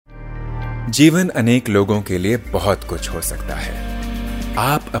जीवन अनेक लोगों के लिए बहुत कुछ हो सकता है।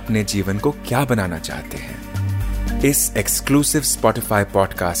 आप अपने जीवन को क्या बनाना चाहते हैं? इस एक्सक्लूसिव स्पॉटिफाई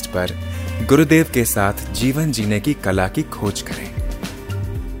पॉडकास्ट पर गुरुदेव के साथ जीवन जीने की कला की खोज करें।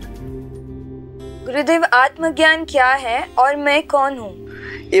 गुरुदेव, आत्मज्ञान क्या है और मैं कौन हूँ?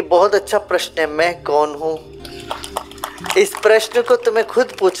 ये बहुत अच्छा प्रश्न है। मैं कौन हूँ, इस प्रश्न को तुम्हें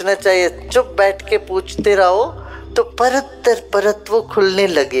खुद पूछना चाहिए। चुप बैठ के पूछते रहो तो परत दर परत वो खुलने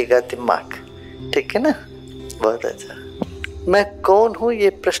लगेगा दिमाग। ठीक है ना? बहुत अच्छा। मैं कौन हूँ ये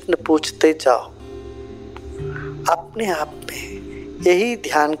प्रश्न पूछते जाओ, अपने आप में यही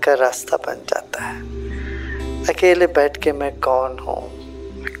ध्यान का रास्ता बन जाता है। अकेले बैठ के मैं कौन हूँ,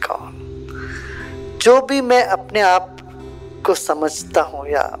 मैं कौन, जो भी मैं अपने आप को समझता हूँ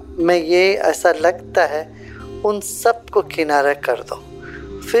या मैं ये ऐसा लगता है, उन सब को किनारा कर दो,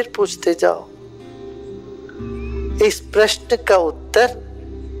 फिर पूछते जाओ। इस प्रश्न का उत्तर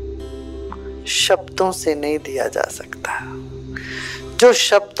शब्दों से नहीं दिया जा सकता। जो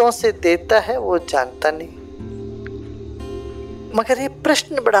शब्दों से देता है वो जानता नहीं। मगर ये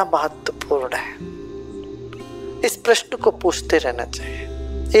प्रश्न बड़ा महत्वपूर्ण है। इस प्रश्न को पूछते रहना चाहिए,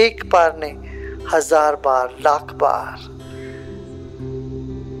 एक बार नहीं, 1000 बार, लाख बार।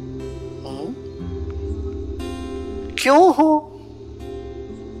 क्यों हूं?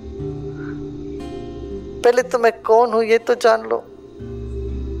 पहले तो मैं कौन हूं ये तो जान लो।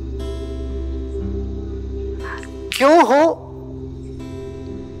 क्यों हो,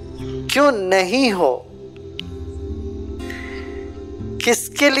 क्यों नहीं हो,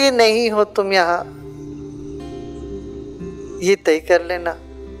 किसके लिए नहीं हो तुम यहां, ये तय कर लेना।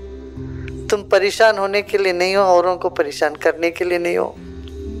 तुम परेशान होने के लिए नहीं हो, औरों को परेशान करने के लिए नहीं हो।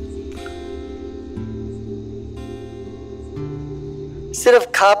 सिर्फ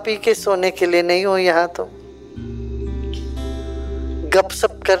खा पी के सोने के लिए नहीं हो यहां, तुम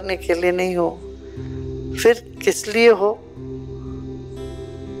गपशप करने के लिए नहीं हो। फिर किस लिए हो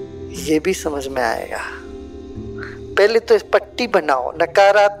ये भी समझ में आएगा। पहले तो इस पट्टी बनाओ,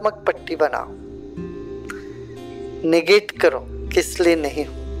 नकारात्मक पट्टी बनाओ, नेगेट करो किस लिए नहीं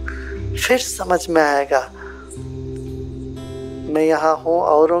हो, फिर समझ में आएगा मैं यहां हूं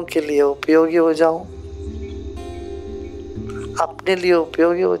औरों के लिए उपयोगी हो जाऊं, अपने लिए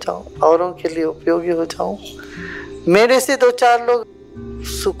उपयोगी हो जाऊं, औरों के लिए उपयोगी हो जाऊं, मेरे से 2-4 लोग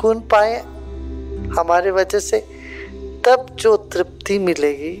सुकून पाए हमारे वजह से, तब जो तृप्ति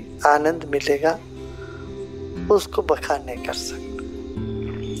मिलेगी, आनंद मिलेगा, उसको बखान नहीं कर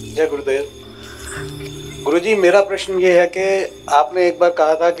सकते। जय गुरुदेव। गुरुजी, मेरा प्रश्न ये है कि आपने एक बार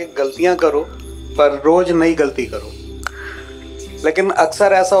कहा था कि गलतियां करो पर रोज नई गलती करो, लेकिन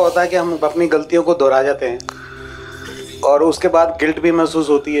अक्सर ऐसा होता है कि हम अपनी गलतियों को दोहरा जाते हैं और उसके बाद गिल्ट भी महसूस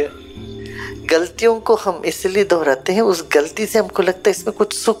होती है। गलतियों को हम इसलिए दोहराते हैं, उस गलती से हमको लगता है इसमें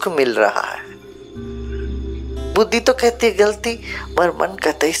कुछ सुख मिल रहा है। बुद्धि तो कहती है गलती, पर मन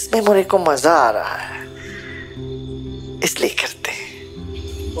कहता है इसमें मेरे को मजा आ रहा है, इसलिए करते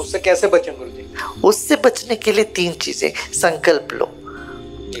हैं। उससे कैसे बचें गुरुजी? उससे बचने के लिए 3 चीजें संकल्प लो,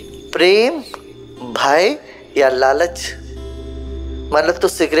 प्रेम, भय या लालच। मतलब तो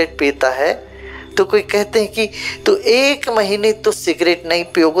सिगरेट पीता है तो कोई कहते हैं कि तू 1 महीने तो सिगरेट नहीं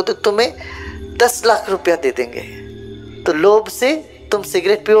पियोगे तो तुम्हें 10 लाख रुपया दे देंगे, तो लोभ से तुम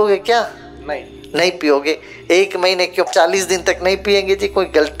सिगरेट पियोगे क्या? नहीं पियोगे। 1 महीने क्यों, 40 दिन तक नहीं पिएंगे जी, कोई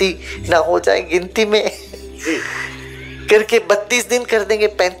गलती ना हो जाए गिनती में करके 32 दिन कर देंगे,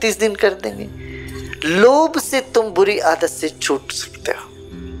 35 दिन कर देंगे। लोभ से तुम बुरी आदत से छूट सकते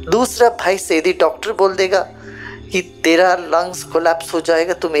हो। दूसरा, भाई से यदि डॉक्टर बोल देगा कि तेरा लंग्स कोलैप्स हो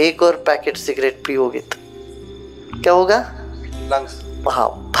जाएगा, तुम 1 और पैकेट सिगरेट पियोगे तो क्या होगा? लंग्स। हाँ,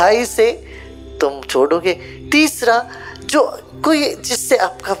 भाई से तुम छोड़ोगे। तीसरा, जो कोई जिससे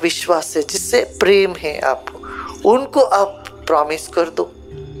आपका विश्वास है, जिससे प्रेम है आपको, उनको आप प्रॉमिस कर दो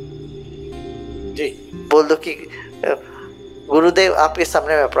जी। बोल दो कि गुरुदेव आपके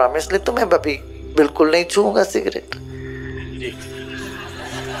सामने मैं प्रॉमिस ले, तो मैं अभी बिल्कुल नहीं छूऊंगा सिगरेट जी।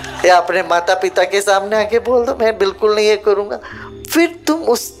 या अपने माता पिता के सामने आके बोल दो मैं बिल्कुल नहीं ये करूंगा, फिर तुम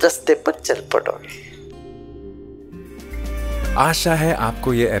उस रास्ते पर चल पड़ोगे। आशा है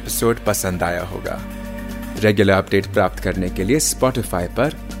आपको ये एपिसोड पसंद आया होगा। रेगुलर अपडेट प्राप्त करने के लिए स्पॉटिफाई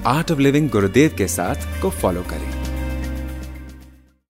पर आर्ट ऑफ लिविंग गुरुदेव के साथ को फॉलो करें।